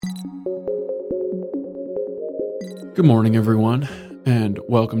Good morning, everyone, and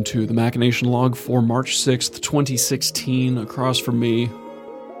welcome to the Machination Log for March 6th, 2016. Across from me,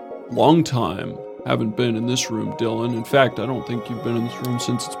 long time, haven't been in this room, Dylan. In fact, I don't think you've been in this room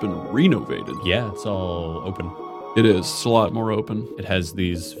since it's been renovated. Yeah, it's all open. It is. It's a lot more open. It has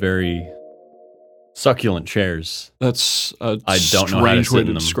these very succulent chairs. That's a I don't know how to strange way sit to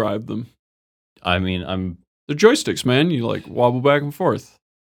in them. describe them. I mean, They're joysticks, man. You like wobble back and forth.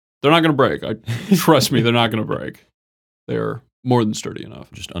 They're not going to break. Trust me, they're not going to break. They're more than sturdy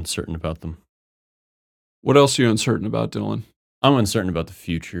enough. just uncertain about them. What else are you uncertain about, Dylan? I'm uncertain about the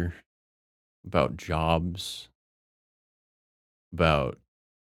future, about jobs, about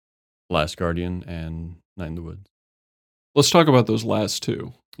Last Guardian and Night in the Woods. Let's talk about those last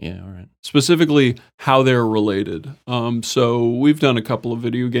two. Yeah, all right. Specifically, how they're related. So we've done a couple of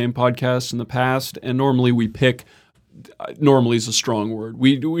video game podcasts in the past, and normally we pick. Normally is a strong word.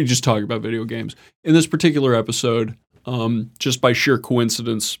 We just talk about video games. In this particular episode, just by sheer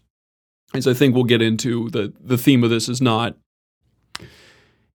coincidence, as I think we'll get into, the theme of this is not.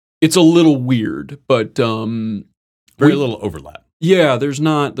 It's a little weird, but Very little overlap. yeah, there's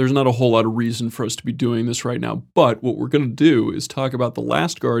not a whole lot of reason for us to be doing this right now. But what we're going to do is talk about The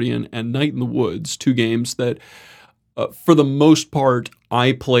Last Guardian and Night in the Woods, two games that, for the most part,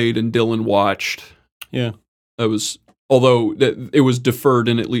 I played and Dylan watched. Yeah. Although it was deferred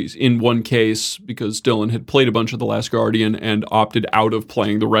in at least in one case because Dylan had played a bunch of The Last Guardian and opted out of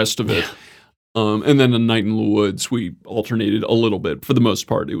playing the rest of it. And then in Night in the Woods, we alternated a little bit. For the most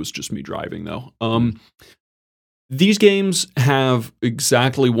part, it was just me driving, though. These games have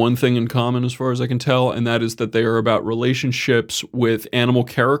exactly one thing in common, as far as I can tell, and that is that they are about relationships with animal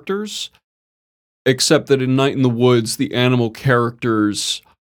characters, except that in Night in the Woods, the animal characters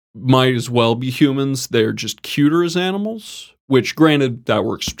might as well be humans. They're just cuter as animals, which, granted, that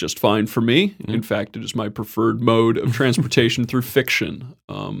works just fine for me. Mm-hmm. In fact, it is my preferred mode of transportation through fiction.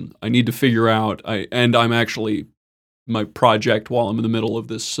 I need to figure out, my project while I'm in the middle of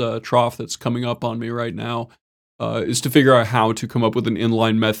this trough that's coming up on me right now, is to figure out how to come up with an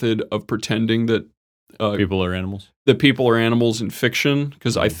inline method of pretending that People are animals. that people are animals in fiction,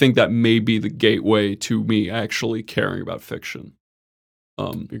 because I think that may be the gateway to me actually caring about fiction.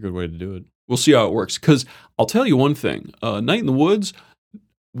 Be a good way to do it. We'll see how it works, because I'll tell you one thing. Night in the Woods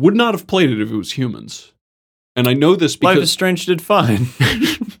would not have played it if it was humans. And I know this Life is because Strange did fine.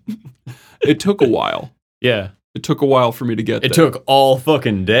 it took a while. Yeah. It took a while for me to get It there. took all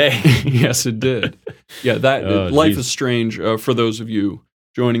fucking day. Yes, it did. Yeah, Life is Strange, for those of you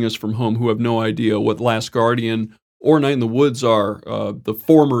joining us from home who have no idea what Last Guardian or Night in the Woods are, the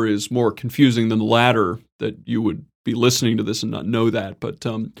former is more confusing than the latter, that you would be listening to this and not know that. But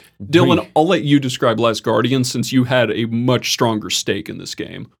Dylan, I'll let you describe Last Guardian since you had a much stronger stake in this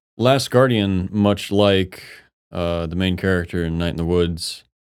game. Last Guardian, much like the main character in Night in the Woods,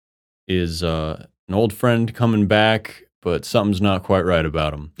 is an old friend coming back, but something's not quite right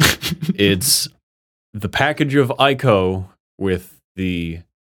about him. It's the package of Ico with the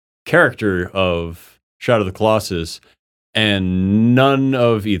character of Shadow of the Colossus, and none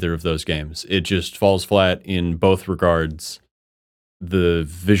of either of those games. It just falls flat in both regards. The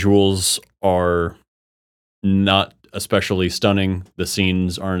visuals are not especially stunning. The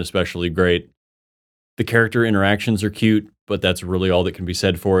scenes aren't especially great. The character interactions are cute, but that's really all that can be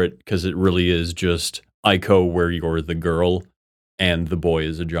said for it, because it really is just Ico where you're the girl and the boy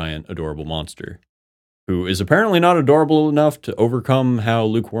is a giant, adorable monster who is apparently not adorable enough to overcome how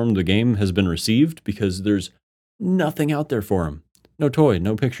lukewarm the game has been received, because there's nothing out there for him. No toy,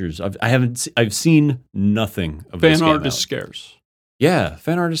 no pictures. I've seen nothing of this Fan game art is out. scarce. Yeah,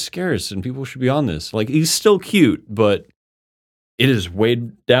 fan art is scarce, and people should be on this. Like, he's still cute, but it is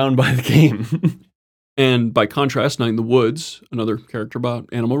weighed down by the game. And by contrast, Night in the Woods, another character about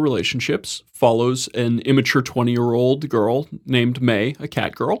animal relationships, follows an immature 20-year-old girl named May, a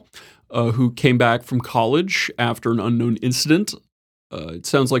cat girl, who came back from college after an unknown incident. It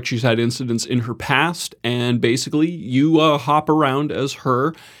sounds like she's had incidents in her past, and basically you hop around as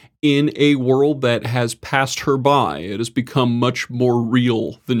her in a world that has passed her by. It has become much more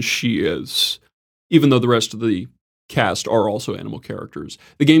real than she is, even though the rest of the cast are also animal characters.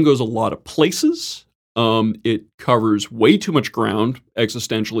 The game goes a lot of places. It covers way too much ground,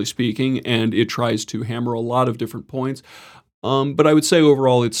 existentially speaking, and it tries to hammer a lot of different points. But I would say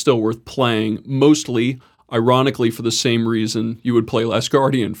overall it's still worth playing, mostly, ironically, for the same reason you would play Last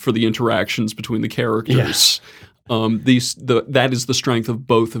Guardian, for the interactions between the characters. That is the strength of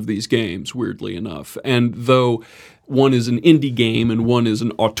both of these games, weirdly enough. And though one is an indie game and one is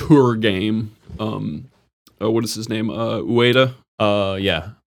an auteur game, what is his name? Ueda? Yeah.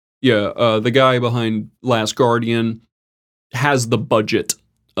 Yeah, the guy behind Last Guardian has the budget.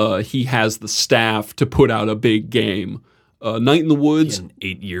 He has the staff to put out a big game. Night in the Woods, an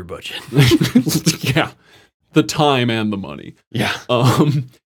 8-year budget. yeah, the time and the money. Yeah.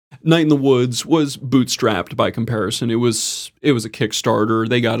 Night in the Woods was bootstrapped by comparison. It was a Kickstarter.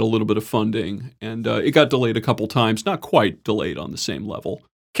 They got a little bit of funding, and it got delayed a couple times. Not quite delayed on the same level.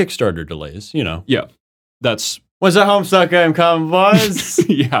 Kickstarter delays, you know. Yeah, that's when's the Homestuck game coming, boys?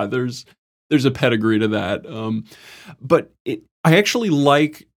 yeah. There's a pedigree to that. But I actually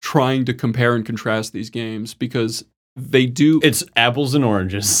like trying to compare and contrast these games because they do. It's apples and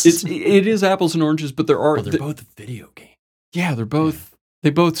oranges. It is apples and oranges, but there are. Well, they're both video games. Yeah, they're both. Yeah. They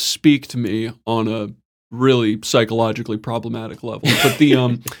both speak to me on a really psychologically problematic level. But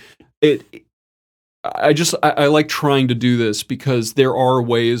I like trying to do this because there are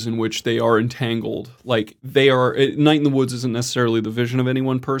ways in which they are entangled. Like Night in the Woods isn't necessarily the vision of any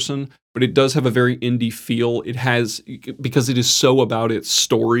one person, but it does have a very indie feel. It has, because it is so about its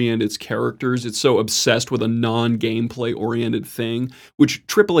story and its characters, it's so obsessed with a non-gameplay oriented thing, which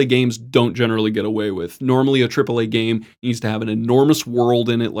AAA games don't generally get away with. Normally a AAA game needs to have an enormous world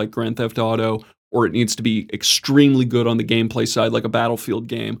in it like Grand Theft Auto, or it needs to be extremely good on the gameplay side like a Battlefield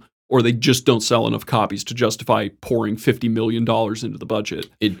game, or they just don't sell enough copies to justify pouring $50 million into the budget.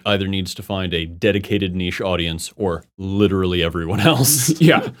 It either needs to find a dedicated niche audience or literally everyone else.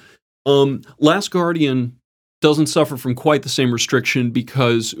 Yeah. Last Guardian doesn't suffer from quite the same restriction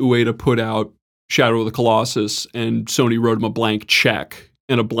because Ueda put out Shadow of the Colossus and Sony wrote him a blank check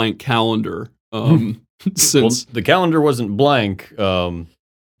and a blank calendar. Since the calendar wasn't blank,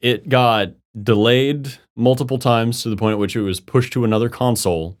 it got delayed multiple times to the point at which it was pushed to another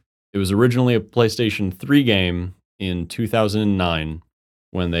console. It was originally a PlayStation 3 game in 2009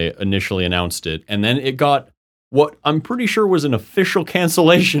 when they initially announced it. And then it got what I'm pretty sure was an official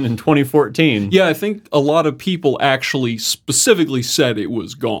cancellation in 2014. Yeah, I think a lot of people actually specifically said it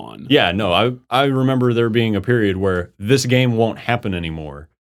was gone. Yeah, no, I remember there being a period where this game won't happen anymore.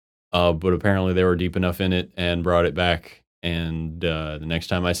 But apparently they were deep enough in it and brought it back. And the next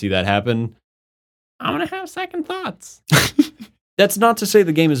time I see that happen, I'm going to have second thoughts. That's not to say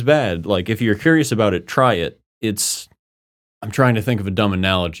the game is bad. Like, if you're curious about it, try it. I'm trying to think of a dumb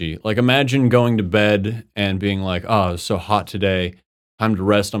analogy. Like, imagine going to bed and being like, oh, it's so hot today. Time to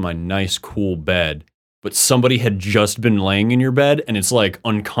rest on my nice, cool bed. But somebody had just been laying in your bed and it's like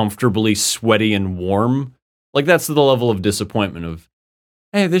uncomfortably sweaty and warm. Like, that's the level of disappointment of,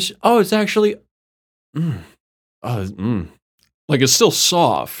 hey, it's actually, like it's still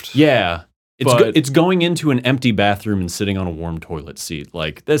soft. Yeah. It's going into an empty bathroom and sitting on a warm toilet seat.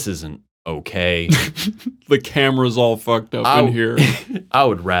 Like, this isn't okay. The camera's all fucked up in here. I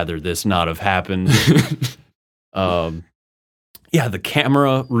would rather this not have happened. Yeah, the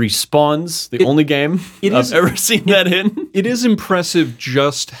camera respawns. The only game I've ever seen that in. It is impressive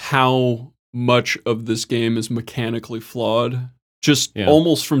just how much of this game is mechanically flawed. Just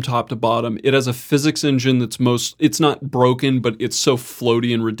almost from top to bottom. It has a physics engine it's not broken, but it's so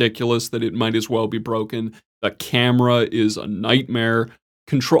floaty and ridiculous that it might as well be broken. The camera is a nightmare.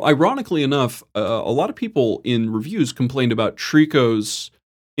 Ironically enough, a lot of people in reviews complained about Trico's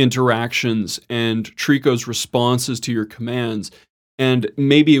interactions and Trico's responses to your commands. And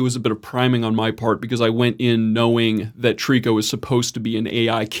maybe it was a bit of priming on my part because I went in knowing that Trico is supposed to be an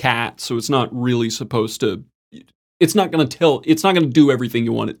AI cat, so it's not really supposed to... It's not going to do everything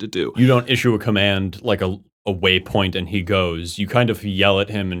you want it to do. You don't issue a command like a waypoint and he goes. You kind of yell at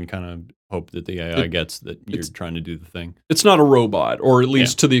him and kind of hope that the AI gets that you're trying to do the thing. It's not a robot, or at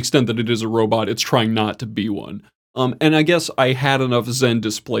least to the extent that it is a robot, it's trying not to be one. And I guess I had enough Zen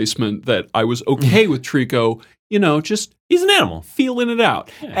displacement that I was okay with Trico, just... He's an animal. Feeling it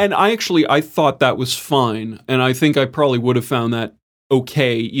out. Yeah. And I thought that was fine. And I think I probably would have found that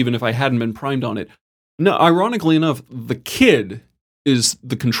okay, even if I hadn't been primed on it. No, ironically enough, the kid is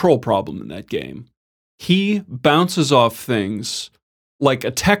the control problem in that game. He bounces off things like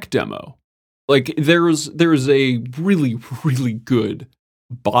a tech demo. Like there is a really, really good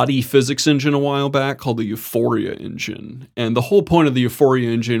body physics engine a while back called the Euphoria engine. And the whole point of the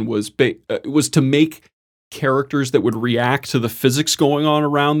Euphoria engine was to make characters that would react to the physics going on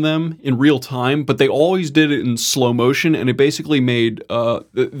around them in real time, but they always did it in slow motion, and it basically made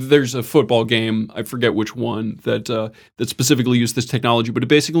there's a football game, I forget which one, that specifically used this technology, but it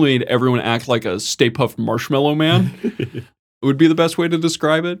basically made everyone act like a Stay Puft Marshmallow Man. It would be the best way to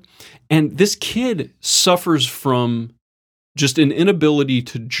describe it. And this kid suffers from just an inability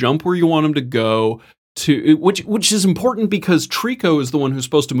to jump where you want him to go, which is important because Trico is the one who's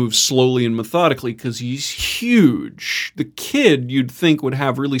supposed to move slowly and methodically because he's huge. The kid you'd think would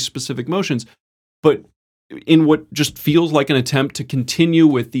have really specific motions, but in what just feels like an attempt to continue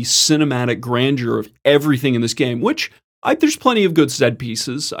with the cinematic grandeur of everything in this game, which there's plenty of good set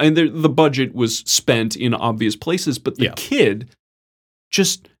pieces. The budget was spent in obvious places, but the kid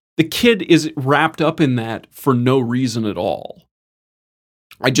is wrapped up in that for no reason at all.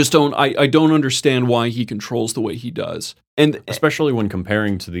 I don't understand why he controls the way he does. And especially when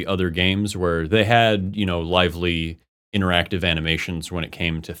comparing to the other games where they had, lively interactive animations when it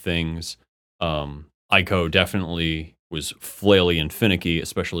came to things. Ico definitely was flaily and finicky,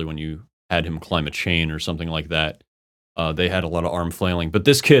 especially when you had him climb a chain or something like that. They had a lot of arm flailing. But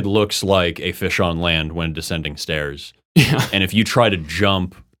this kid looks like a fish on land when descending stairs. Yeah. And if you try to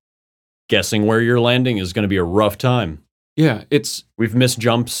jump, guessing where you're landing is going to be a rough time. Yeah, we've missed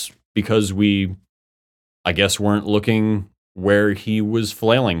jumps because we, I guess, weren't looking where he was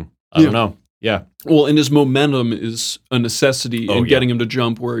flailing. I don't know. Yeah. Well, and his momentum is a necessity in getting him to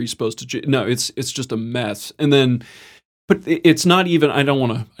jump where he's supposed to. No, it's just a mess. And then, but it's not even. I don't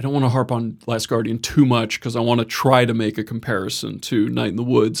want to harp on Last Guardian too much because I want to try to make a comparison to Night in the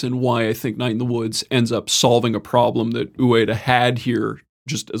Woods and why I think Night in the Woods ends up solving a problem that Ueda had here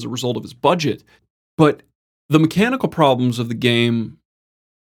just as a result of his budget. But the mechanical problems of the game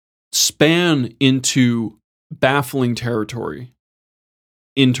span into baffling territory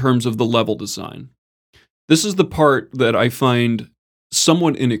in terms of the level design. This is the part that I find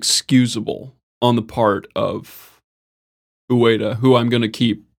somewhat inexcusable on the part of Ueda, who I'm going to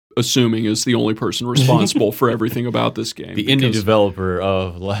keep assuming is the only person responsible for everything about this game. The indie developer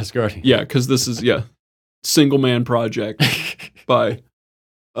of Last Guardian. Yeah, because this is, single-man project by...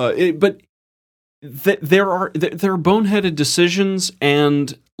 There are boneheaded decisions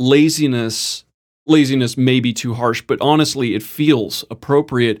and laziness. Laziness may be too harsh, but honestly, it feels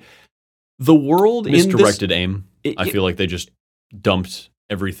appropriate. The world misdirected aim. I feel like they just dumped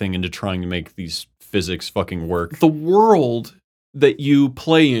everything into trying to make these physics fucking work. The world that you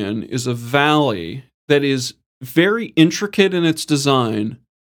play in is a valley that is very intricate in its design,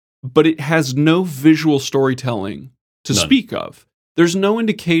 but it has no visual storytelling to speak of. There's no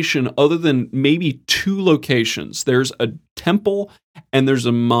indication other than maybe two locations. There's a temple and there's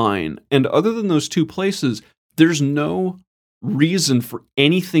a mine. And other than those two places, there's no reason for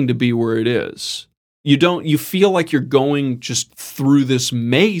anything to be where it is. You feel like you're going just through this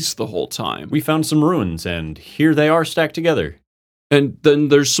maze the whole time. We found some ruins and here they are stacked together. And then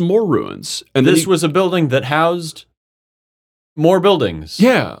there's some more ruins. And this was a building that housed more buildings.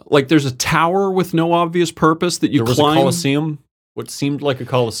 Yeah, like there's a tower with no obvious purpose that you climb. There was a Colosseum. What seemed like a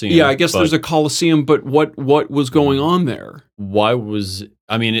Coliseum. Yeah, I guess there's a Coliseum, but what was going on there? Why was...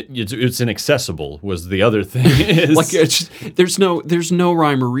 I mean, it's inaccessible was the other thing. Like there's no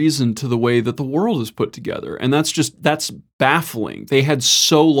rhyme or reason to the way that the world is put together, and that's baffling. They had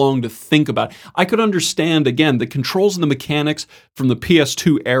so long to think about. I could understand again the controls and the mechanics from the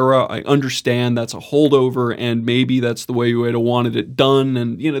PS2 era. I understand that's a holdover, and maybe that's the way you would have wanted it done,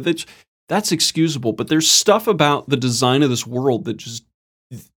 and that's excusable. But there's stuff about the design of this world that just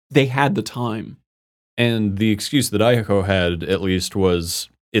they had the time. And the excuse that Ico had, at least, was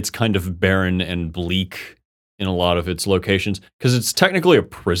it's kind of barren and bleak in a lot of its locations, because it's technically a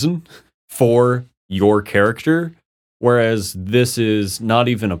prison for your character, whereas this is not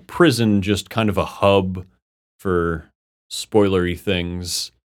even a prison, just kind of a hub for spoilery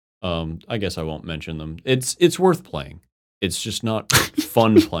things. I guess I won't mention them. It's worth playing. It's just not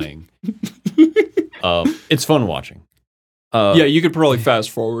fun playing. It's fun watching. You could probably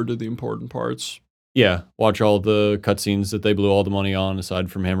fast forward to the important parts. Yeah, watch all the cutscenes that they blew all the money on,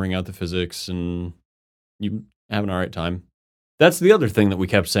 aside from hammering out the physics, and you have an all right time. That's the other thing that we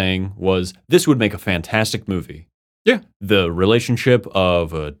kept saying was this would make a fantastic movie. Yeah. The relationship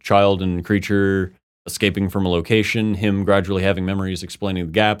of a child and creature escaping from a location, him gradually having memories, explaining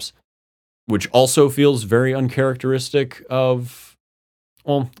the gaps, which also feels very uncharacteristic of,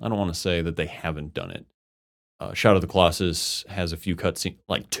 well, I don't want to say that they haven't done it. Shadow of the Colossus has a few cutscenes,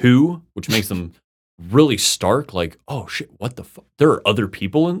 like 2, which makes them really stark, like, oh shit, what the fuck? There are other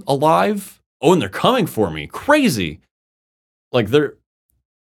people alive? Oh, and they're coming for me. Crazy. Like, there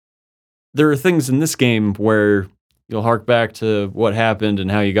are things in this game where you'll hark back to what happened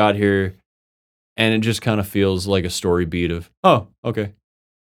and how you got here, and it just kind of feels like a story beat of, oh, okay.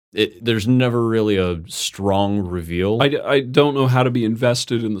 There's never really a strong reveal. I don't know how to be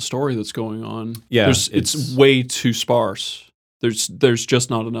invested in the story that's going on. Yeah, it's way too sparse. There's just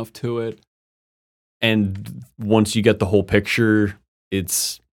not enough to it. And once you get the whole picture,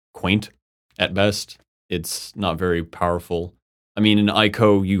 it's quaint. at best. It's not very powerful. I mean, in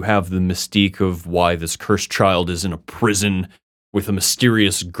Ico, you have the mystique of why this cursed child is in a prison with a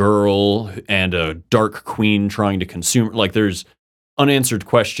mysterious girl and a dark queen trying to consume. Like, there's unanswered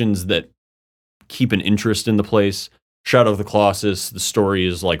questions that keep an interest in the place. Shadow of the Colossus, the story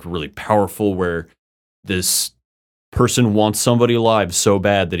is like really powerful, where this person wants somebody alive so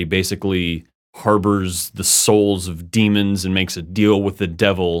bad that he basically harbors the souls of demons and makes a deal with the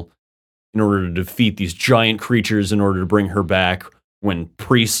devil in order to defeat these giant creatures in order to bring her back, when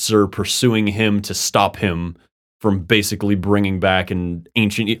priests are pursuing him to stop him from basically bringing back an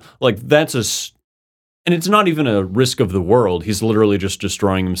ancient... Like, and it's not even a risk of the world. He's literally just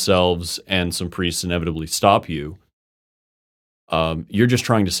destroying themselves, and some priests inevitably stop you. You're just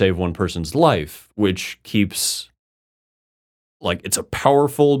trying to save one person's life, which keeps... Like, it's a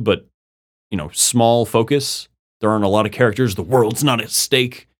powerful but, small focus. There aren't a lot of characters. The world's not at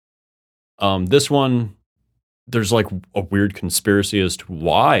stake. This one, there's like a weird conspiracy as to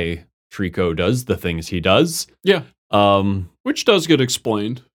why Trico does the things he does. Yeah. Which does get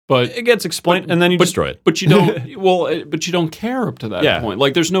explained, but it gets explained, and then you destroy it. But you don't. But you don't care up to that point.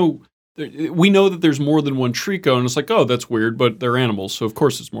 Like, there's no. We know that there's more than one Trico, and it's like, oh, that's weird, but they're animals, so of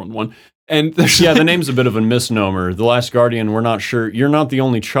course it's more than one. And the name's a bit of a misnomer. The Last Guardian, we're not sure. You're not the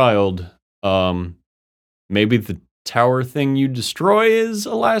only child. Maybe the tower thing you destroy is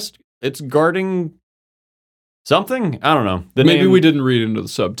a last. It's guarding something. I don't know. Maybe we didn't read into the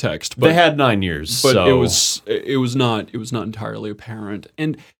subtext. But they had 9 years, but so. it was not entirely apparent.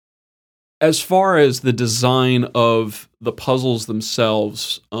 And as far as the design of the puzzles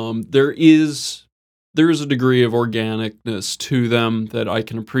themselves, there is a degree of organicness to them that I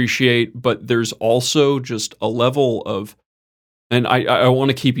can appreciate, but there's also just a level of, and I want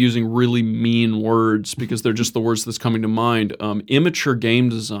to keep using really mean words because they're just the words that's coming to mind, immature game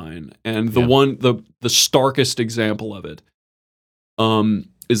design. And the starkest example of it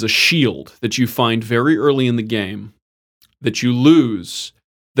is a shield that you find very early in the game that you lose,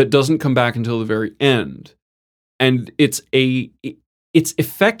 that doesn't come back until the very end. And it's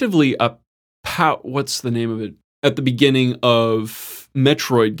effectively what's the name of it? At the beginning of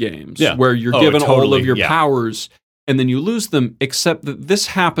Metroid games, where you're given all of your powers and then you lose them, except that this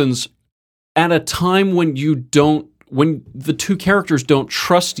happens at a time when when the two characters don't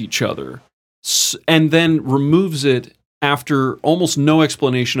trust each other, and then removes it after almost no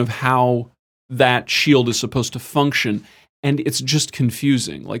explanation of how that shield is supposed to function. And it's just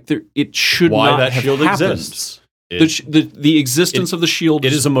confusing. Like, it should Why not that have shield happened. exists. The existence of the shield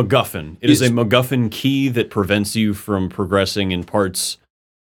is a MacGuffin. It is a MacGuffin key that prevents you from progressing in parts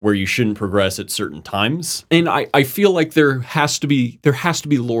where you shouldn't progress at certain times. And I feel like there has to be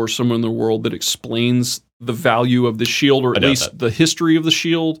lore somewhere in the world that explains the value of the shield, or at least the history of the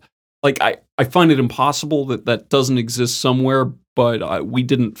shield. Like, I find it impossible that doesn't exist somewhere, but we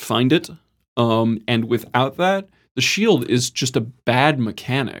didn't find it. And without that, the shield is just a bad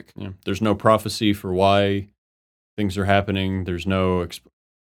mechanic. Yeah. There's no prophecy for why things are happening. There's no...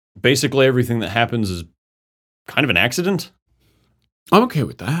 Basically, everything that happens is kind of an accident. I'm okay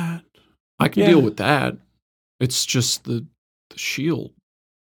with that. I can deal with that. It's just the shield.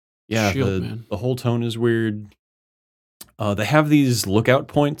 Yeah, man. The whole tone is weird. They have these lookout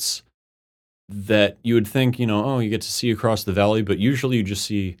points that you would think, you get to see across the valley, but usually you just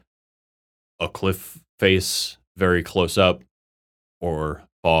see a cliff face very close up, or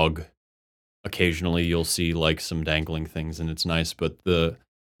fog. Occasionally you'll see like some dangling things, and it's nice, but the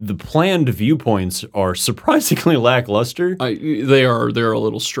planned viewpoints are surprisingly lackluster. They're a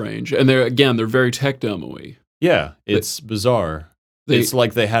little strange, and they're very tech demo-y. Yeah, it's bizarre. It's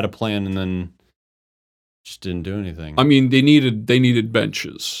like they had a plan and then just didn't do anything. I mean, they needed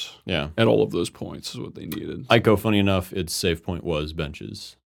benches. Yeah, at all of those points is what they needed. Ico, funny enough, its save point was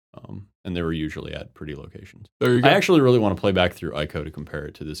benches. And they were usually at pretty locations. There you go. I actually really want to play back through Ico to compare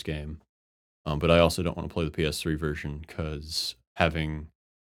it to this game. But I also don't want to play the PS3 version because having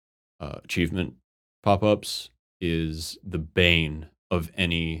achievement pop-ups is the bane of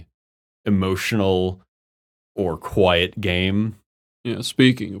any emotional or quiet game. Yeah,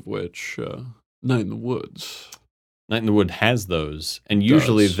 speaking of which, Night in the Woods. Night in the Wood has those, and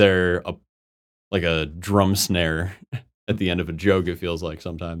usually they're like a drum snare at the end of a joke, it feels like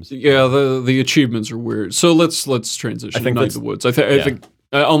sometimes. Yeah, the achievements are weird. So let's transition to Night in the Woods. I think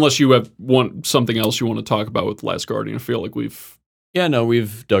unless you have something else you want to talk about with Last Guardian, I feel like we've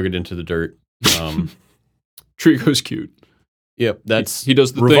dug it into the dirt. Trico's cute. Yep, he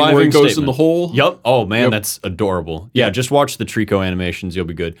does the thing where he goes in the hole. Yep. Oh man, that's adorable. Yeah, just watch the Trico animations, you'll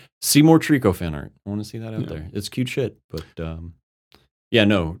be good. See more Trico fan art. I want to see that out there. It's cute shit. But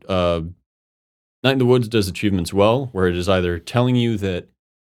Night in the Woods does achievements well, where it is either telling you that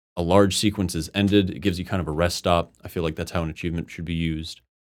a large sequence is ended, it gives you kind of a rest stop. I feel like that's how an achievement should be used.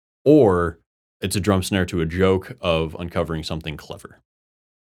 Or it's a drum snare to a joke of uncovering something clever.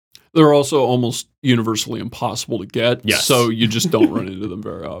 They're also almost universally impossible to get, Yes. so you just don't run into them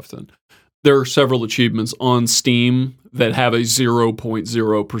very often. There are several achievements on Steam that have a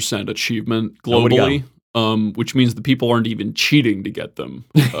 0.0% achievement globally, which means the people aren't even cheating to get them.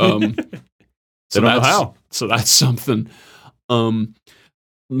 They don't know how. So that's something.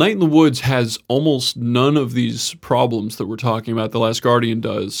 Night in the Woods has almost none of these problems that we're talking about. The Last Guardian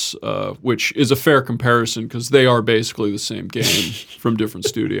does, which is a fair comparison because they are basically the same game from different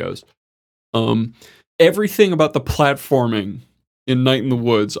studios. Everything about the platforming in Night in the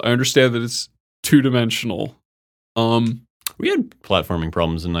Woods, I understand that it's two-dimensional. We had platforming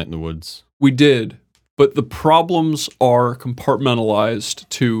problems in Night in the Woods. We did, but the problems are compartmentalized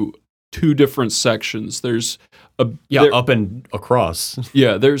to two different sections. There's up and across.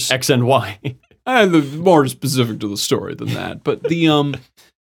 Yeah, there's X and Y. more specific to the story than that. But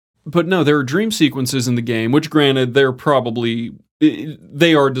but no, there are dream sequences in the game, which granted, they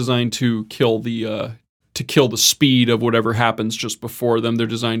are designed to kill the speed of whatever happens just before them. They're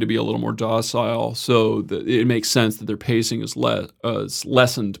designed to be a little more docile, so that it makes sense that their pacing is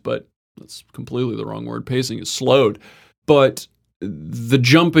lessened, but that's completely the wrong word. Pacing is slowed. But the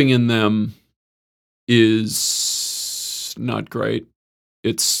jumping in them is not great.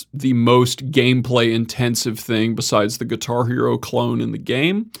 It's the most gameplay intensive thing besides the Guitar Hero clone in the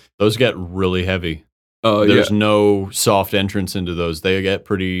game. Those get really heavy. There's no soft entrance into those. They get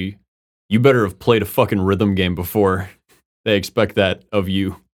pretty... You better have played a fucking rhythm game before they expect that of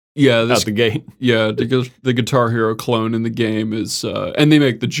you. Yeah, out the gate. Yeah, the Guitar Hero clone in the game is, and they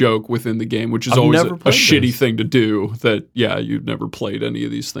make the joke within the game, which is always a shitty thing to do. That you've never played any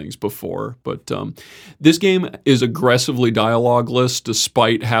of these things before. But this game is aggressively dialogueless,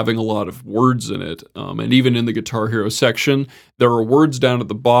 despite having a lot of words in it. And even in the Guitar Hero section, there are words down at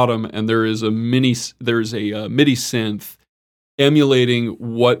the bottom, and there is a MIDI synth emulating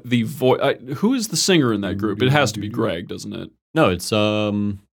what the voice. Who is the singer in that group? It has to be Greg, doesn't it? No, it's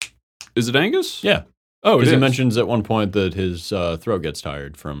Is it Angus? Yeah. Oh, because he mentions at one point that his throat gets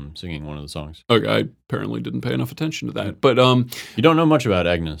tired from singing one of the songs. Okay, I apparently didn't pay enough attention to that. But you don't know much about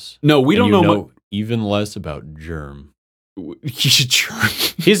Agnes. No, we don't know even less about Germ. Germ.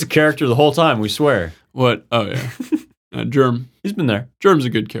 He's a character the whole time, we swear. What? Oh, yeah. Germ. He's been there. Germ's a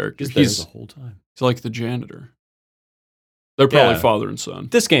good character. He's there the whole time. He's like the janitor. They're probably father and son.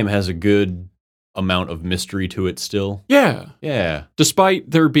 This game has a good amount of mystery to it still. Yeah. Despite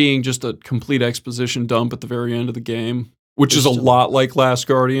there being just a complete exposition dump at the very end of the game, which is a lot like Last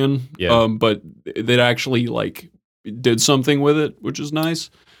Guardian. Yeah. But it actually did something with it, which is nice.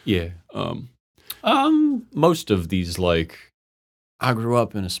 Yeah. Most of these, I grew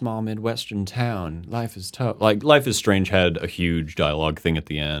up in a small Midwestern town. Life is tough. Life is Strange had a huge dialogue thing at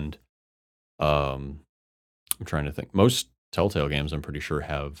the end. I'm trying to think. Most Telltale games, I'm pretty sure,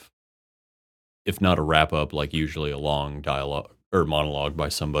 have, if not a wrap-up, usually a long dialogue or monologue by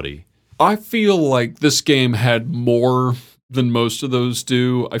somebody. I feel like this game had more than most of those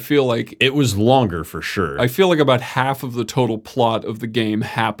do. I feel like it was longer for sure. I feel like about half of the total plot of the game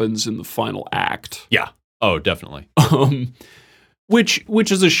happens in the final act. Yeah. Oh, definitely.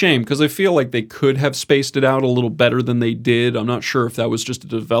 Which is a shame, because I feel like they could have spaced it out a little better than they did. I'm not sure if that was just a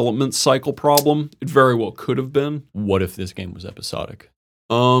development cycle problem. It very well could have been. What if this game was episodic?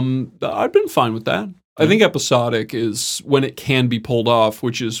 I'd been fine with that. I think episodic is when it can be pulled off,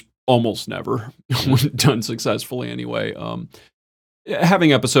 which is almost never when done successfully anyway.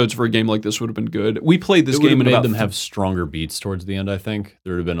 Having episodes for a game like this would have been good. We played this game and made them have stronger beats towards the end, I think.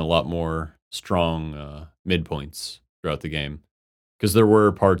 There would have been a lot more strong midpoints throughout the game. Because there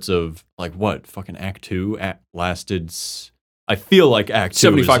were parts of, fucking Act 2 lasted... I feel like Act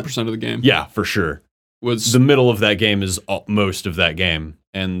 2 75% of the game. Yeah, for sure. The middle of that game is most of that game.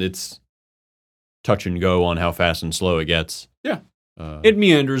 And it's touch and go on how fast and slow it gets. Yeah. It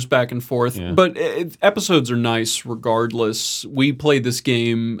meanders back and forth. Yeah. But episodes are nice regardless. We played this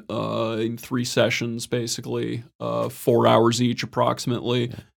game in 3 sessions, basically. 4 hours each, approximately.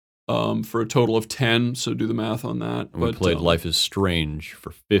 Yeah. For a total of 10, so do the math on that. We played Life is Strange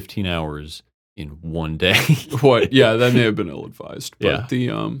for 15 hours in one day. What? Yeah, that may have been ill-advised. But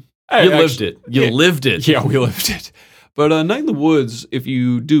you lived it. You lived it. Yeah, we lived it. But Night in the Woods, if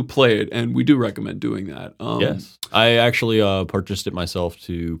you do play it, and we do recommend doing that. Yes. I actually purchased it myself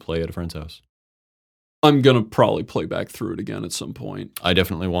to play at a friend's house. I'm going to probably play back through it again at some point. I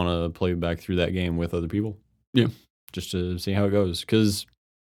definitely want to play back through that game with other people. Yeah. Just to see how it goes. Because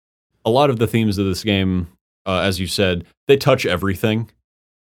a lot of the themes of this game, as you said, they touch everything.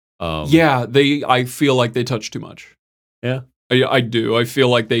 I feel like they touch too much. Yeah. I do. I feel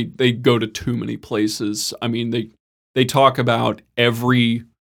like they go to too many places. I mean, they talk about every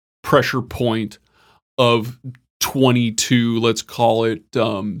pressure point of 22, let's call it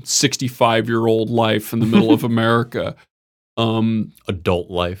 65-year-old life in the middle of America.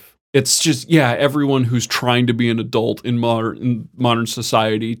 Adult life. It's just, everyone who's trying to be an adult in modern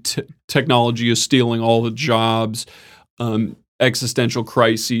society. Technology is stealing all the jobs. Existential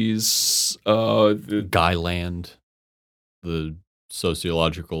crises. Guyland, the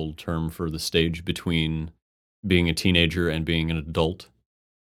sociological term for the stage between being a teenager and being an adult.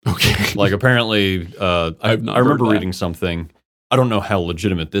 Okay. Like, apparently, I remember that. reading something. I don't know how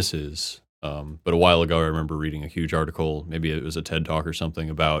legitimate this is, but a while ago I remember reading a huge article, maybe it was a TED Talk or something,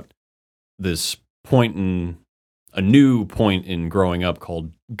 about this a new point in growing up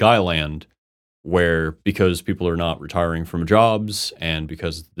called Guyland, where because people are not retiring from jobs and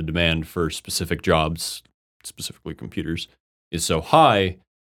because the demand for specific jobs, specifically computers, is so high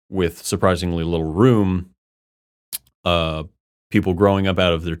with surprisingly little room, people growing up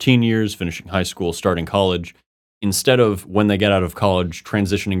out of their teen years, finishing high school, starting college, instead of when they get out of college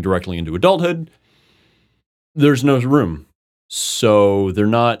transitioning directly into adulthood, there's no room. So they're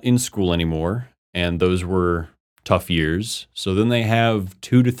not in school anymore, and those were tough years. So then they have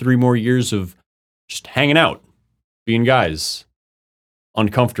 2 to 3 more years of just hanging out, being guys,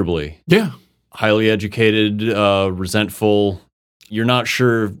 uncomfortably. Yeah. Highly educated, resentful. You're not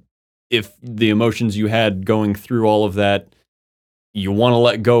sure if the emotions you had going through all of that, you want to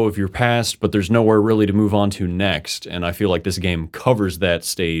let go of your past, but there's nowhere really to move on to next. And I feel like this game covers that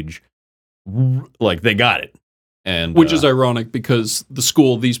stage like they got it. And which is ironic because the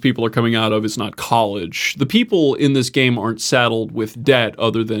school these people are coming out of is not college. The people in this game aren't saddled with debt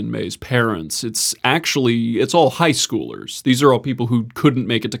other than May's parents. It's all high schoolers. These are all people who couldn't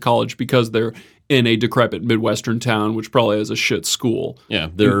make it to college because they're in a decrepit Midwestern town, which probably has a shit school. Yeah,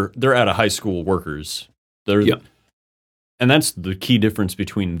 they're out of high school workers. And that's the key difference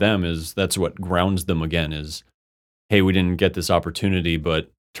between them, is that's what grounds them again is, hey, we didn't get this opportunity,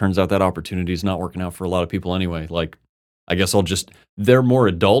 but turns out that opportunity is not working out for a lot of people anyway. Like, I guess they're more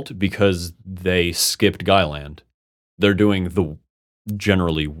adult because they skipped Guyland. They're doing the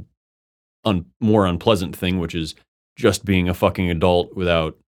generally more unpleasant thing, which is just being a fucking adult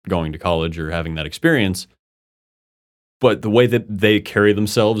without going to college or having that experience. But the way that they carry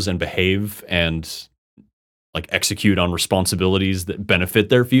themselves and behave and like execute on responsibilities that benefit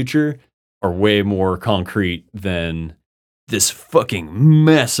their future are way more concrete than this fucking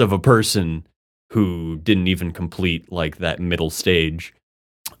mess of a person who didn't even complete like that middle stage,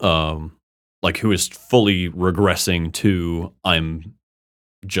 like who is fully regressing to I'm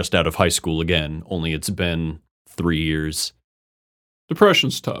just out of high school again, only it's been 3 years.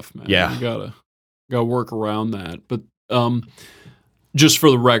 Depression's tough, man. Yeah. You gotta work around that. But just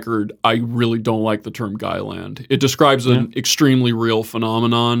for the record, I really don't like the term Guyland. It describes an extremely real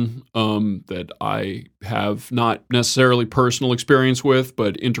phenomenon that I have not necessarily personal experience with,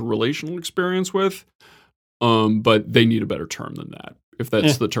 but interrelational experience with. But they need a better term than that, if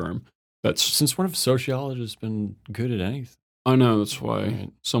that's the term. Since when have sociologists been good at anything? I know, that's why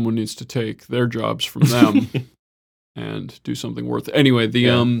someone needs to take their jobs from them and do something worth it. Anyway, they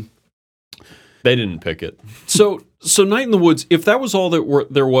didn't pick it. So Night in the Woods, if that was all that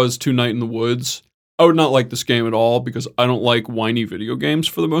there was to Night in the Woods, I would not like this game at all because I don't like whiny video games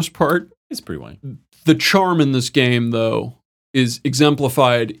for the most part. It's pretty whiny. The charm in this game, though, is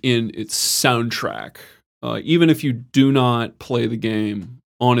exemplified in its soundtrack. Even if you do not play the game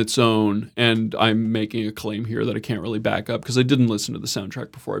on its own, and I'm making a claim here that I can't really back up because I didn't listen to the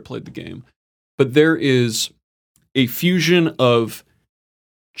soundtrack before I played the game, but there is a fusion of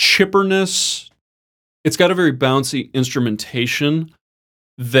chipperness. It's got a very bouncy instrumentation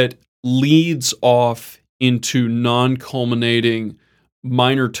that leads off into non-culminating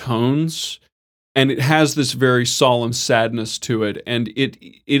minor tones, and it has this very solemn sadness to it. And it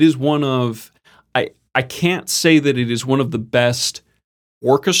is one of, I can't say that it is one of the best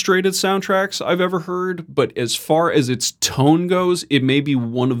orchestrated soundtracks I've ever heard, but as far as its tone goes, it may be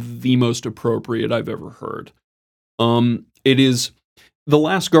one of the most appropriate I've ever heard. It is The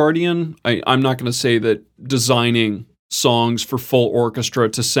Last Guardian. I'm not going to say that designing songs for full orchestra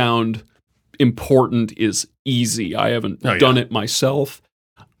to sound important is easy. I haven't done it myself.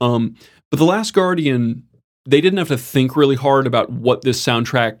 But The Last Guardian, they didn't have to think really hard about what this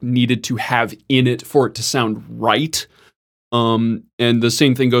soundtrack needed to have in it for it to sound right. And the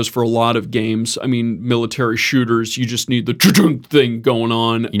same thing goes for a lot of games. I mean, military shooters, you just need the thing going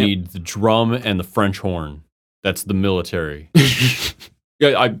on. You need the drum and the French horn. That's the military.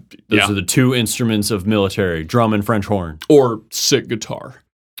 Those are the two instruments of military, drum and French horn. Or sick guitar.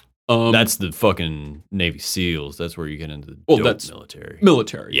 That's the fucking Navy SEALs. That's where you get into the dope military.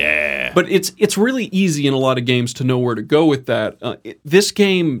 Military. Yeah. But it's really easy in a lot of games to know where to go with that. This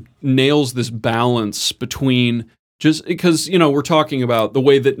game nails this balance between just because, we're talking about the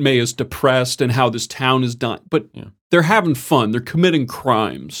way that May is depressed and how this town is done. But they're having fun. They're committing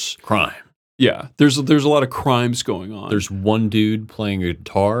crimes. Crime. Yeah. There's a lot of crimes going on. There's one dude playing a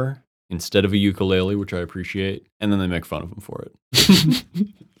guitar instead of a ukulele, which I appreciate. And then they make fun of him for it.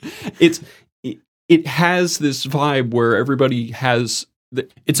 It has this vibe where everybody has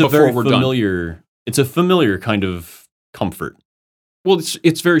it's a familiar kind of comfort. Well,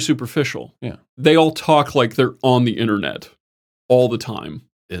 it's very superficial. Yeah. They all talk like they're on the internet all the time.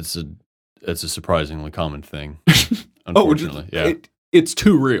 It's a surprisingly common thing. Unfortunately. It's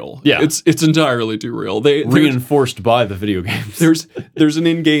too real. Yeah. It's entirely too real. Reinforced by the video games. There's an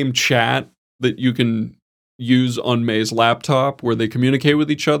in-game chat that you can use on May's laptop where they communicate with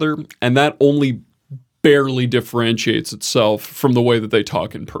each other, and that only barely differentiates itself from the way that they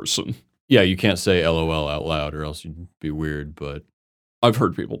talk in person. Yeah, you can't say LOL out loud or else you'd be weird, but I've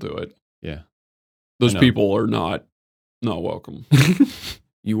heard people do it. Yeah. Those people are not welcome.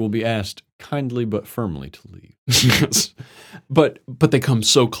 You will be asked kindly but firmly to leave. Yes. But they come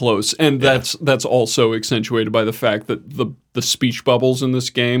so close, and that's also accentuated by the fact that the speech bubbles in this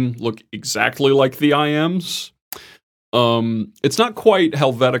game look exactly like the IMs. It's not quite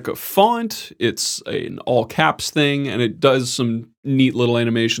Helvetica font. It's an all caps thing, and it does some neat little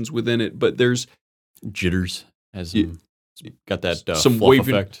animations within it. But there's jitters, got that some fluff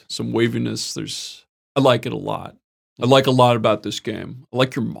effect, some waviness. I like it a lot. I like a lot about this game. I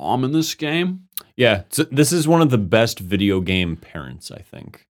like your mom in this game. Yeah, so this is one of the best video game parents, I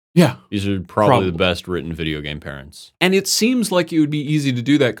think. Yeah. These are probably the best written video game parents. And it seems like it would be easy to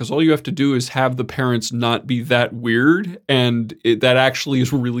do that because all you have to do is have the parents not be that weird, and that actually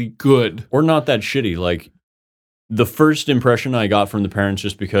is really good. Or not that shitty. Like, the first impression I got from the parents,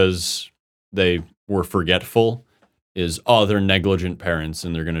 just because they were forgetful, is, they're negligent parents,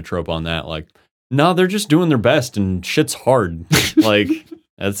 and they're going to trope on that. Like, no, they're just doing their best, and shit's hard. Like,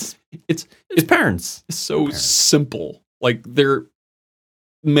 it's parents. It's so simple. Like,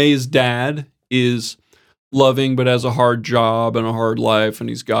 May's dad is loving, but has a hard job and a hard life, and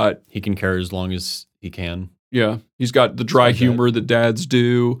he can care as long as he can. Yeah, he's got the dry humor that dads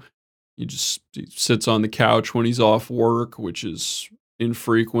do. He sits on the couch when he's off work, which is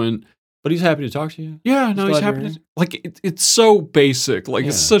infrequent. But he's happy to talk to you. Yeah, no, he's happy to. Like, it's so basic. Like,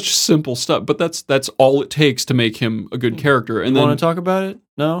 it's such simple stuff, but that's all it takes to make him a good character. And you want to talk about it?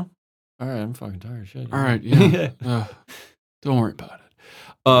 No? All right, I'm fucking tired of shit. All right, yeah. Don't worry about it.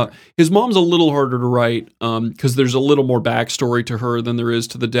 His mom's a little harder to write because there's a little more backstory to her than there is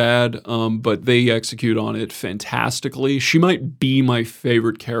to the dad, but they execute on it fantastically. She might be my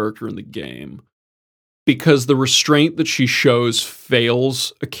favorite character in the game because the restraint that she shows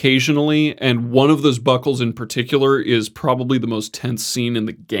fails occasionally, and one of those buckles in particular is probably the most tense scene in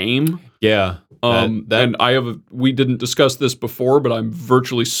the game. Yeah. And we didn't discuss this before, but I'm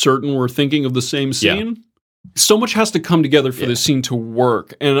virtually certain we're thinking of the same scene. Yeah. So much has to come together for this scene to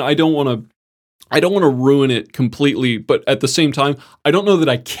work, and I don't want to ruin it completely, but at the same time, I don't know that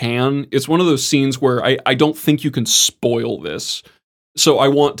I can. It's one of those scenes where I don't think you can spoil this. So I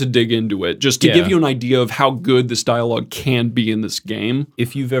want to dig into it just to give you an idea of how good this dialogue can be in this game.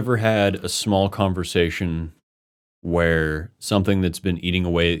 If you've ever had a small conversation where something that's been eating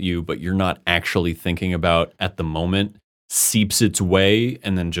away at you, but you're not actually thinking about at the moment, seeps its way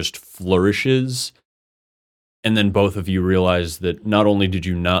and then just flourishes, and then both of you realize that not only did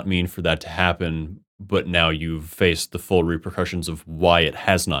you not mean for that to happen, but now you've faced the full repercussions of why it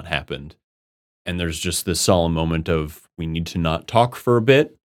has not happened. And there's just this solemn moment of, we need to not talk for a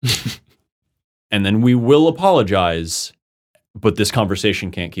bit, and then we will apologize, but this conversation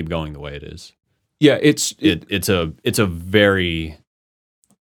can't keep going the way it is. Yeah, it's a very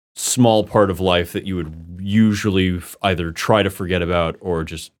small part of life that you would usually either try to forget about or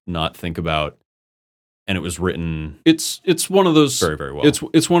just not think about. And it was written. It's one of those very, very well.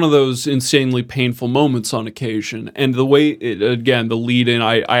 It's one of those insanely painful moments on occasion, and the way the lead in.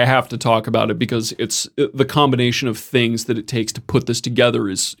 I have to talk about it because it's the combination of things that it takes to put this together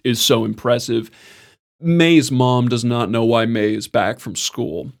is so impressive. May's mom does not know why May is back from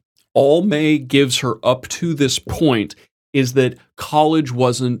school. All May gives her up to this point is that college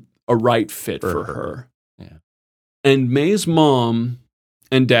wasn't a right fit for her. Yeah. And May's mom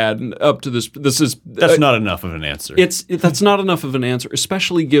and dad, and up to that's not enough of an answer. That's not enough of an answer,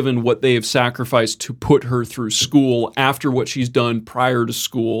 especially given what they have sacrificed to put her through school after what she's done prior to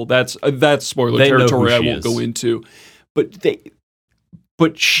school. That's spoiler territory I won't go into. But they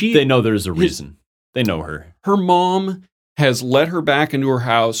know there's a reason. They know her. Her mom has let her back into her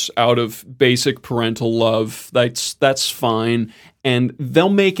house out of basic parental love. That's fine. And they'll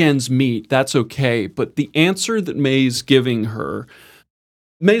make ends meet. That's okay. But the answer that May's giving her,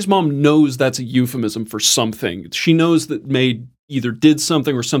 May's mom knows that's a euphemism for something. She knows that May either did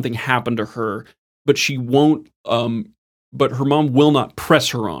something or something happened to her, but she won't, but her mom will not press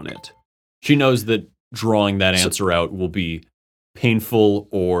her on it. She knows that drawing that answer out will be painful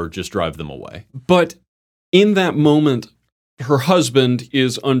or just drive them away. But in that moment, her husband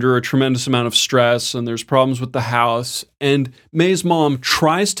is under a tremendous amount of stress and there's problems with the house. And May's mom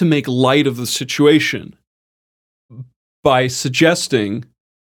tries to make light of the situation by suggesting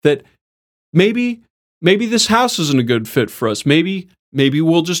that maybe this house isn't a good fit for us. Maybe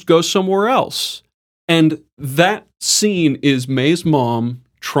we'll just go somewhere else. And that scene is May's mom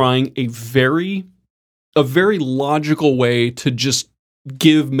trying a very logical way to just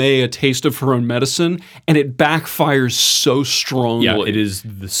give May a taste of her own medicine, and it backfires so strongly. Yeah, it is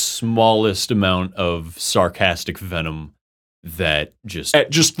the smallest amount of sarcastic venom that just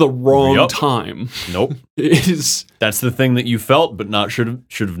at just the wrong time. Nope. It is. That's the thing that you felt, but should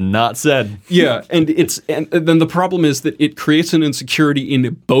have not said. Yeah, and then the problem is that it creates an insecurity in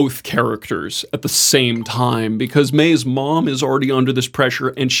both characters at the same time, because May's mom is already under this pressure,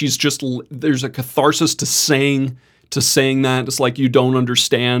 and there's a catharsis to saying that. It's like, you don't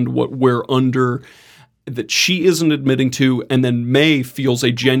understand what we're under, that she isn't admitting to, and then May feels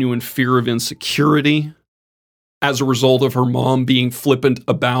a genuine fear of insecurity as a result of her mom being flippant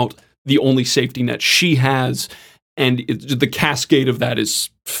about the only safety net she has, and the cascade of that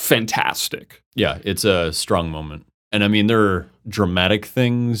is fantastic. Yeah, it's a strong moment. And I mean, there are dramatic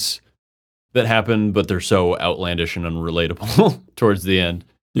things that happen, but they're so outlandish and unrelatable towards the end.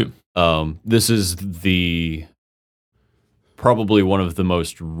 Yeah. This is probably one of the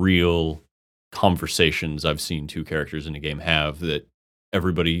most real conversations I've seen two characters in a game have, that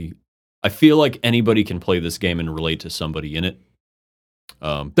I feel like anybody can play this game and relate to somebody in it.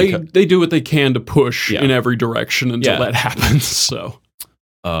 They do what they can to push in every direction until that happens. So,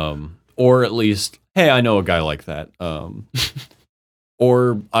 or at least, hey, I know a guy like that.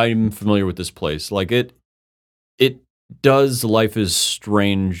 Or I'm familiar with this place. Like it does Life is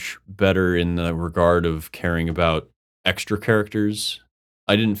Strange better in the regard of caring about extra characters.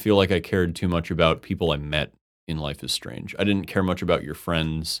 I didn't feel like I cared too much about people I met in Life is Strange. I didn't care much about your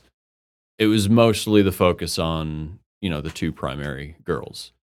friends. It was mostly the focus on, the two primary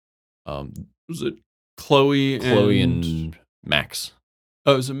girls. Was it Chloe and Max?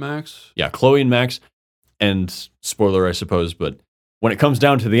 Oh, is it Max? Yeah, Chloe and Max. And spoiler, I suppose, but when it comes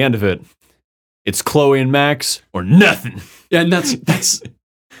down to the end of it, it's Chloe and Max or nothing. Yeah, and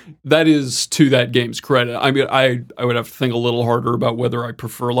that is to that game's credit. I mean, I would have to think a little harder about whether I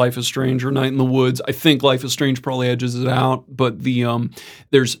prefer Life is Strange or Night in the Woods. I think Life is Strange probably edges it out, but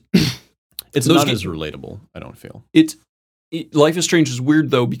there's it's not as relatable, I don't feel. Life is Strange is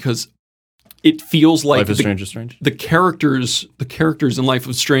weird though, because it feels like Life is Strange is strange. The characters in Life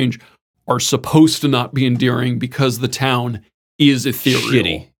is Strange are supposed to not be endearing because the town is ethereal.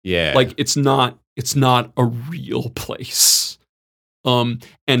 Shitty. Yeah. Like it's not a real place. And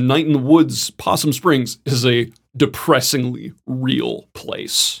Night in the Woods, Possum Springs, is a depressingly real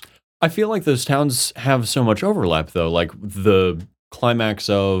place. I feel like those towns have so much overlap, though. Like, the climax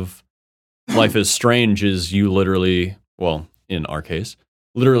of Life is Strange is you literally, well, in our case,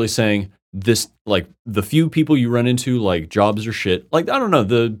 literally saying this, like, the few people you run into, like, jobs are shit. Like, I don't know,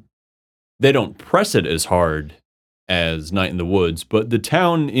 they don't press it as hard as Night in the Woods, but the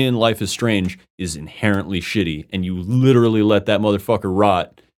town in Life is Strange is inherently shitty, and you literally let that motherfucker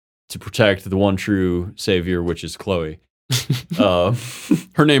rot to protect the one true savior, which is Chloe. Her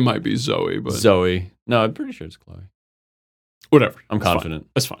name might be Zoe, but Zoe. No, I'm pretty sure it's Chloe. Whatever. I'm confident.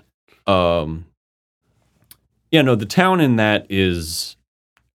 That's fine. Yeah, no, the town in that is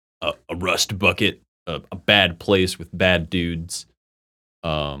a rust bucket, a bad place with bad dudes.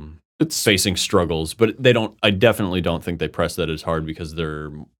 It's facing struggles, but I definitely don't think they press that as hard because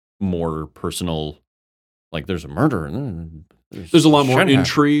they're more personal. Like, there's a murder and there's a lot more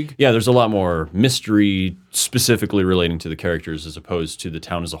intrigue. Yeah, there's a lot more mystery specifically relating to the characters as opposed to the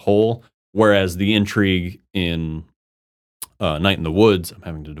town as a whole. Whereas the intrigue in Night in the Woods, I'm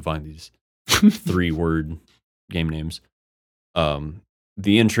having to define these 3-word game names.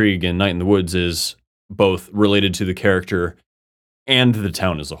 The intrigue in Night in the Woods is both related to the character and the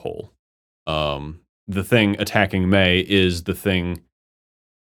town as a whole. The thing attacking May is the thing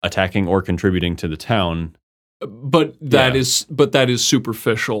attacking or contributing to the town. But that is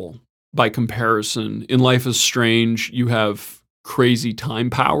superficial by comparison. In Life is Strange, you have crazy time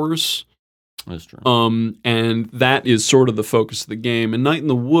powers. That's true. And that is sort of the focus of the game. In Night in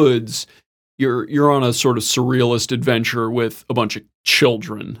the Woods, you're on a sort of surrealist adventure with a bunch of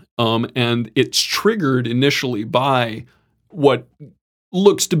children. And it's triggered initially by what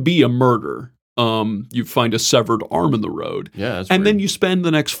looks to be a murder. You find a severed arm in the road. Yeah, that's and weird. then you spend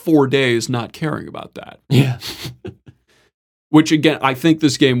the next 4 days not caring about that. Yeah. Which, again, I think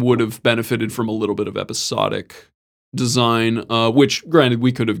this game would have benefited from a little bit of episodic design, which, granted,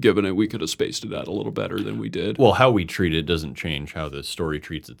 we could have spaced it out a little better than we did. Well, how we treat it doesn't change how the story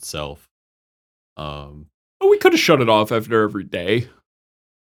treats itself. We could have shut it off after every day.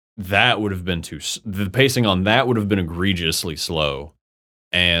 That would have been the pacing on that would have been egregiously slow.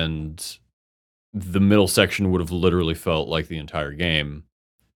 And the middle section would have literally felt like the entire game.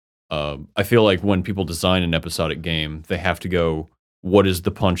 I feel like when people design an episodic game, they have to go, what is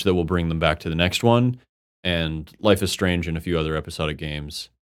the punch that will bring them back to the next one? And Life is Strange and a few other episodic games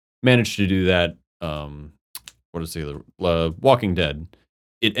managed to do that. What is the other? Walking Dead.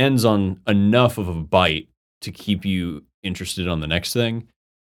 It ends on enough of a bite to keep you interested on the next thing.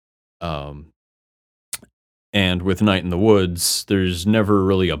 And with Night in the Woods, there's never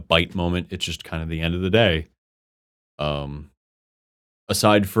really a bite moment. It's just kind of the end of the day.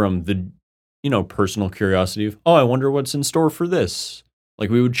 Aside from the, personal curiosity of, I wonder what's in store for this. Like,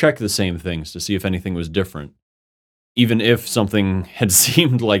 we would check the same things to see if anything was different. Even if something had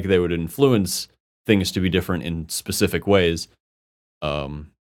seemed like they would influence things to be different in specific ways.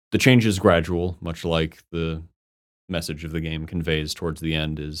 The change is gradual, much like the message of the game conveys towards the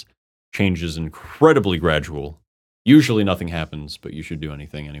end is change is incredibly gradual. Usually nothing happens, but you should do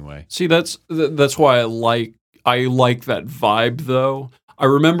anything anyway. See, that's why I like that vibe, though. I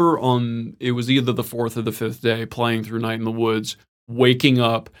remember it was either the 4th or the 5th day playing through Night in the Woods, waking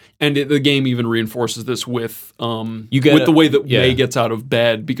up, and the game even reinforces this with the way that May gets out of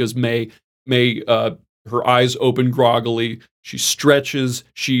bed, because May her eyes open groggily, she stretches,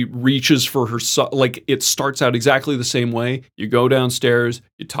 she reaches for her like it starts out exactly the same way. You go downstairs,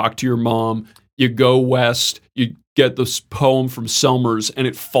 you talk to your mom, you go west, you get this poem from Selmers, and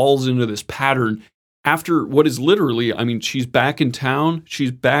it falls into this pattern. After what is literally, she's back in town,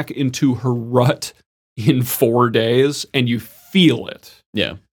 she's back into her rut in 4 days, and you feel it.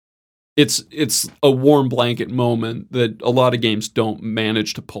 Yeah. It's a warm blanket moment that a lot of games don't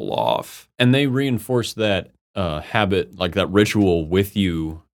manage to pull off. And they reinforce that habit, like that ritual with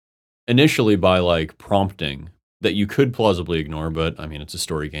you initially by like prompting that you could plausibly ignore, but it's a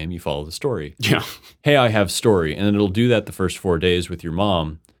story game. You follow the story. Yeah. Hey, I have story. And then it'll do that the first 4 days with your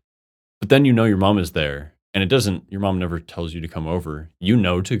mom. But then your mom is there. And your mom never tells you to come over.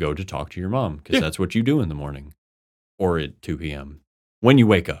 To go to talk to your mom because that's what you do in the morning or at 2 p.m. When you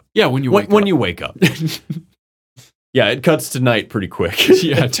wake up. Yeah, when you wake up. Yeah, it cuts to night pretty quick.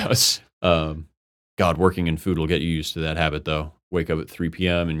 Yeah, it does. God, working in food will get you used to that habit, though. Wake up at 3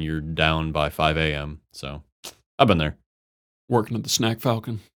 p.m. and you're down by 5 a.m. So I've been there. Working at the Snack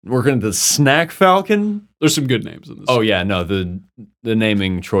Falcon. Working at the Snack Falcon? There's some good names in this. Oh, yeah, no, the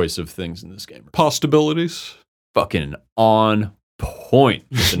naming choice of things in this game. Possibilities. Fucking on point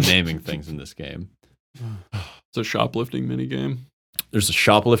with the naming things in this game. It's a shoplifting minigame. There's a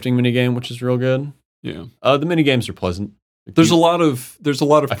shoplifting minigame, which is real good. Yeah. The minigames are pleasant. There's a lot of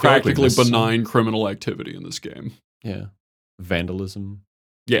practically like benign criminal activity in this game. Yeah. Vandalism.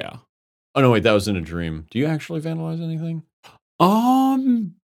 Yeah. Oh, no, wait, that was in a dream. Do you actually vandalize anything?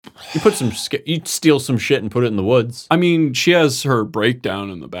 You put you steal some shit and put it in the woods. She has her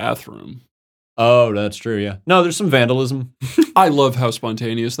breakdown in the bathroom. Oh, that's true, yeah. No, there's some vandalism. I love how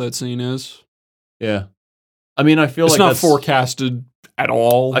spontaneous that scene is. Yeah. I feel it's like not that's forecasted at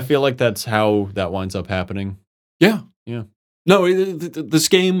all. I feel like that's how that winds up happening. Yeah. Yeah. No, this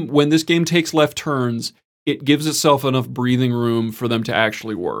game, when this game takes left turns, it gives itself enough breathing room for them to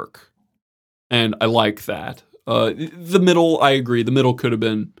actually work. And I like that. The middle, I agree. The middle could have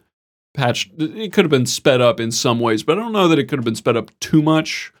been patched. It could have been sped up in some ways, but I don't know that it could have been sped up too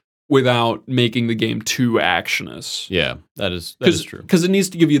much without making the game too actionous. Yeah, that is true. Because it needs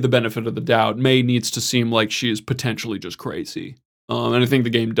to give you the benefit of the doubt. May needs to seem like she is potentially just crazy. And I think the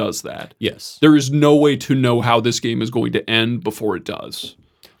game does that. Yes. There is no way to know how this game is going to end before it does.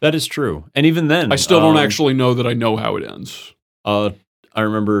 That is true. And even then, I still don't actually know that I know how it ends. I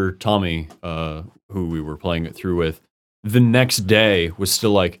remember Tommy, who we were playing it through with, the next day was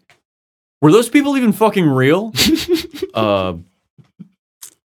still like, Were those people even fucking real?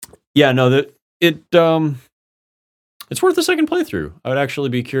 Yeah, no, it's worth a second playthrough. I would actually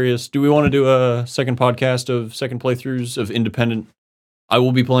be curious. Do we want to do a second podcast of second playthroughs of independent? I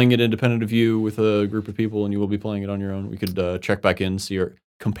will be playing it independent of you with a group of people, and you will be playing it on your own. We could check back in, see our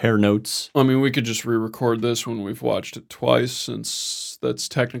compare notes. I mean, we could just re-record this when we've watched it twice, since that's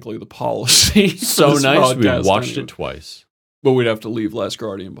technically the policy. So nice, we watched it twice. But we'd have to leave Last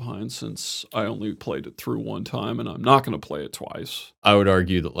Guardian behind, since I only played it through one time, and I'm not going to play it twice. I would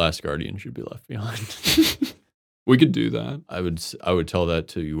argue that Last Guardian should be left behind. We could do that. I would tell that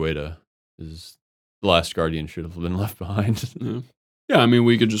to Ueda. Is The Last Guardian should have been left behind. Yeah, I mean,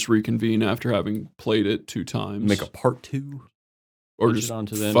 we could just reconvene after having played it 2 times. Make a part 2. Or just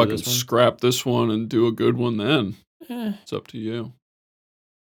fucking scrap this one and do a good one then. It's up to you.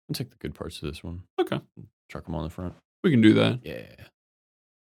 I'll take the good parts of this one. Okay. Chuck them on the front. We can do that. Yeah.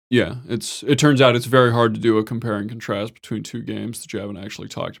 Yeah, it turns out it's very hard to do a compare and contrast between 2 games that you haven't actually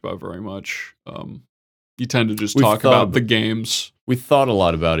talked about very much. You tend to just talk about the games. We thought a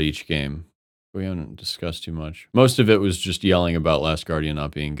lot about each game. We haven't discussed too much. Most of it was just yelling about Last Guardian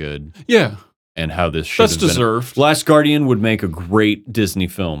not being good. Yeah. And how this should That's have been. deserved. Last Guardian would make a great Disney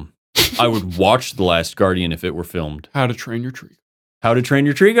film. I would watch The Last Guardian if it were filmed. How to Train Your Trigo. How to Train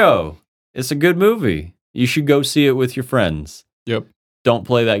Your Trigo. It's a good movie. You should go see it with your friends. Yep. Don't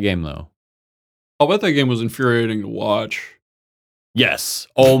play that game, though. I'll bet that game was infuriating to watch. Yes.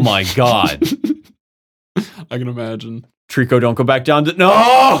 Oh, my God. I can imagine. Trico, don't go back down to...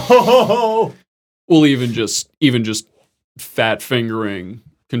 No! Well, even just fat fingering,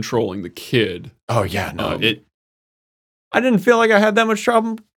 controlling the kid. Oh, yeah. No, I didn't feel like I had that much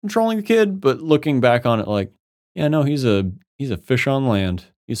trouble controlling the kid, but looking back on it, like, yeah, no, he's a fish on land.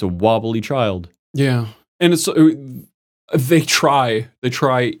 He's a wobbly child. Yeah. And it's... They try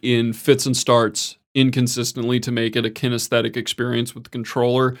in fits and starts inconsistently to make it a kinesthetic experience with the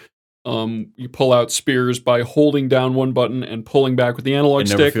controller. You pull out spears by holding down one button and pulling back with the analog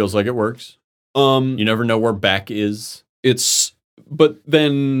stick. It never feels like it works. You never know where back is. But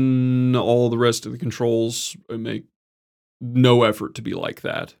then all the rest of the controls make no effort to be like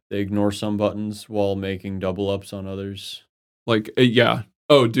that. They ignore some buttons while making double ups on others. Like, yeah.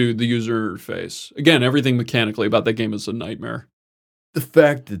 Oh, dude, the user interface. Again, everything mechanically about that game is a nightmare. The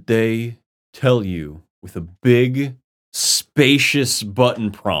fact that they tell you with a big, spacious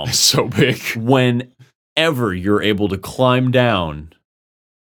button prompt. It's so big. Whenever you're able to climb down.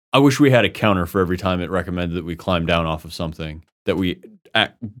 I wish we had a counter for every time it recommended that we climb down off of something that we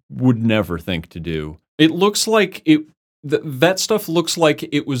would never think to do. It looks like that stuff looks like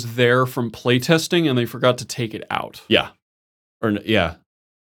it was there from playtesting and they forgot to take it out. Yeah. Yeah.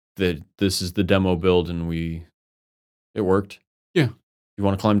 This is the demo build and it worked. Yeah. You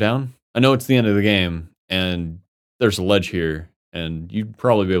want to climb down? I know it's the end of the game and there's a ledge here and you'd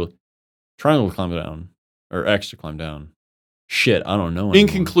probably be able to triangle to climb down or X to climb down. Shit, I don't know anymore. In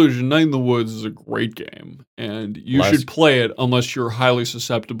conclusion, Night in the Woods is a great game and you should play it unless you're highly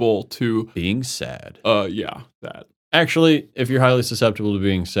susceptible to being sad. Yeah, that. Actually, if you're highly susceptible to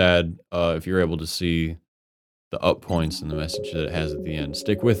being sad, if you're able to see the up points and the message that it has at the end,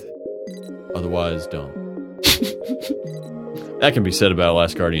 stick with it. Otherwise, don't. That can be said about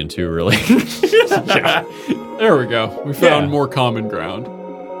Last Guardian too, really. Yeah. There we go. We found more common ground.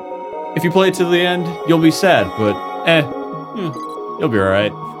 If you play it to the end, you'll be sad, but you'll be all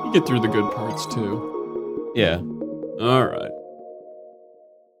right. You get through the good parts too. Yeah. All right.